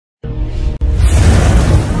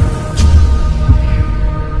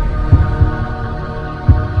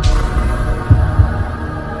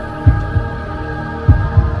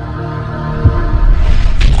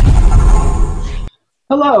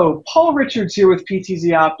Hello, Paul Richards here with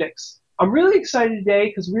PTZOptics. I'm really excited today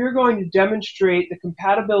because we are going to demonstrate the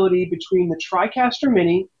compatibility between the Tricaster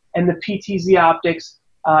Mini and the PTZOptics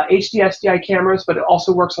HD-SDI cameras, but it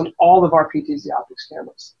also works on all of our PTZOptics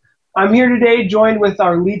cameras. I'm here today joined with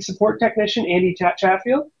our lead support technician, Andy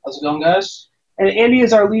Chatfield. How's it going, guys? And Andy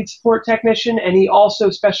is our lead support technician, and he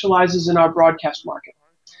also specializes in our broadcast market.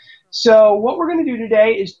 So what we're going to do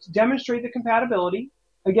today is to demonstrate the compatibility.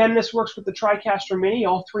 Again, this works with the Tricaster Mini,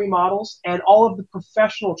 all three models, and all of the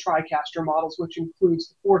professional Tricaster models, which includes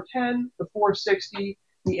the 410, the 460,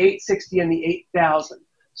 the 860, and the 8000.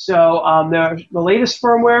 So the latest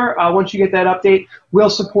firmware, once you get that update,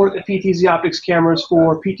 will support the PTZOptics cameras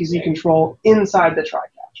for PTZ control inside the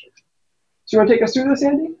Tricaster. So you want to take us through this,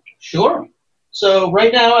 Andy? Sure. So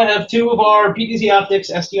right now I have two of our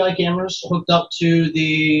PTZOptics SDI cameras hooked up to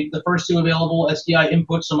the first two available SDI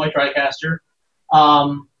inputs on my Tricaster.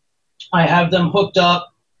 I have them hooked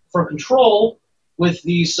up for control with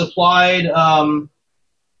the supplied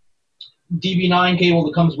DB9 cable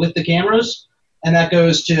that comes with the cameras, and that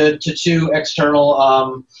goes to two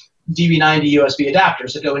external DB9 to USB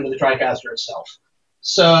adapters that go into the Tricaster itself.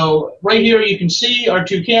 So right here you can see our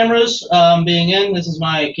two cameras being in. This is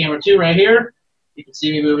my camera 2 right here. You can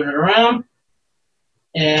see me moving it around.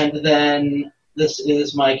 And then this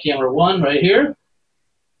is my camera 1 right here. You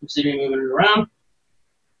can see me moving it around.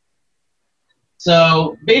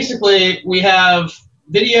 So basically, we have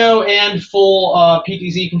video and full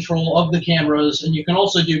PTZ control of the cameras, and you can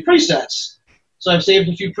also do presets. So I've saved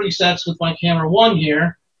a few presets with my camera 1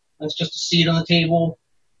 here. That's just a seat on the table.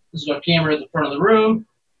 This is our camera at the front of the room.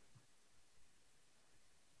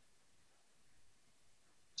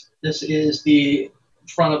 This is the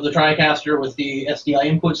front of the Tricaster with the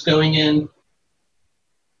SDI inputs going in.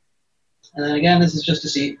 And then again, this is just a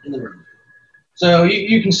seat in the room. So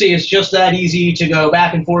you can see it's just that easy to go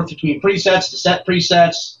back and forth between presets to set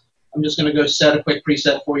presets. I'm just going to go set a quick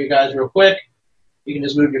preset for you guys real quick. You can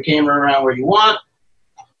just move your camera around where you want.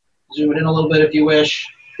 Zoom it in a little bit if you wish.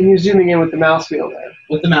 And you're zooming in with the mouse wheel there.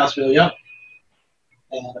 With the mouse wheel, yep.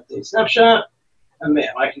 And update snapshot. And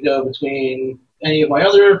bam, I can go between any of my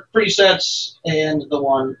other presets and the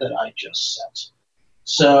one that I just set.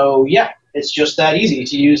 So yeah, it's just that easy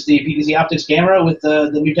to use the PTZOptics camera with the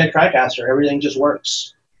NewTek Tricaster. Everything just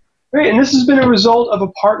works. Great, and this has been a result of a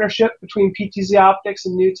partnership between PTZOptics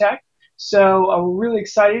and NewTek. So we're really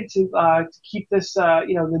excited to keep this,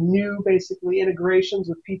 the new basically integrations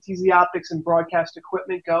with PTZOptics and broadcast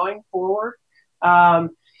equipment going forward.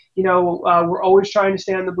 We're always trying to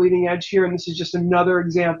stay on the bleeding edge here, and this is just another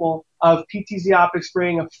example of PTZOptics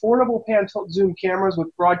bringing affordable pan-tilt zoom cameras with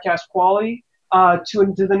broadcast quality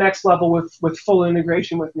to the next level with full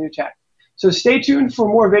integration with NewTek. So stay tuned for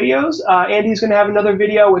more videos. Andy's going to have another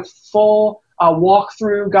video with full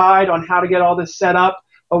walkthrough guide on how to get all this set up.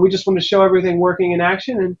 But we just want to show everything working in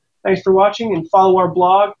action. And thanks for watching, and follow our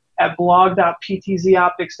blog at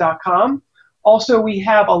blog.ptzoptics.com. Also, we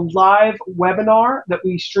have a live webinar that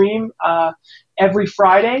we stream every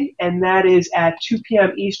Friday, and that is at 2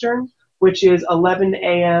 p.m. Eastern, which is 11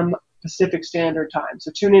 a.m. Pacific Standard Time. So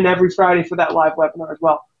tune in every Friday for that live webinar as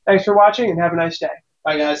well. Thanks for watching, and have a nice day.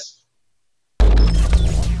 Bye, guys.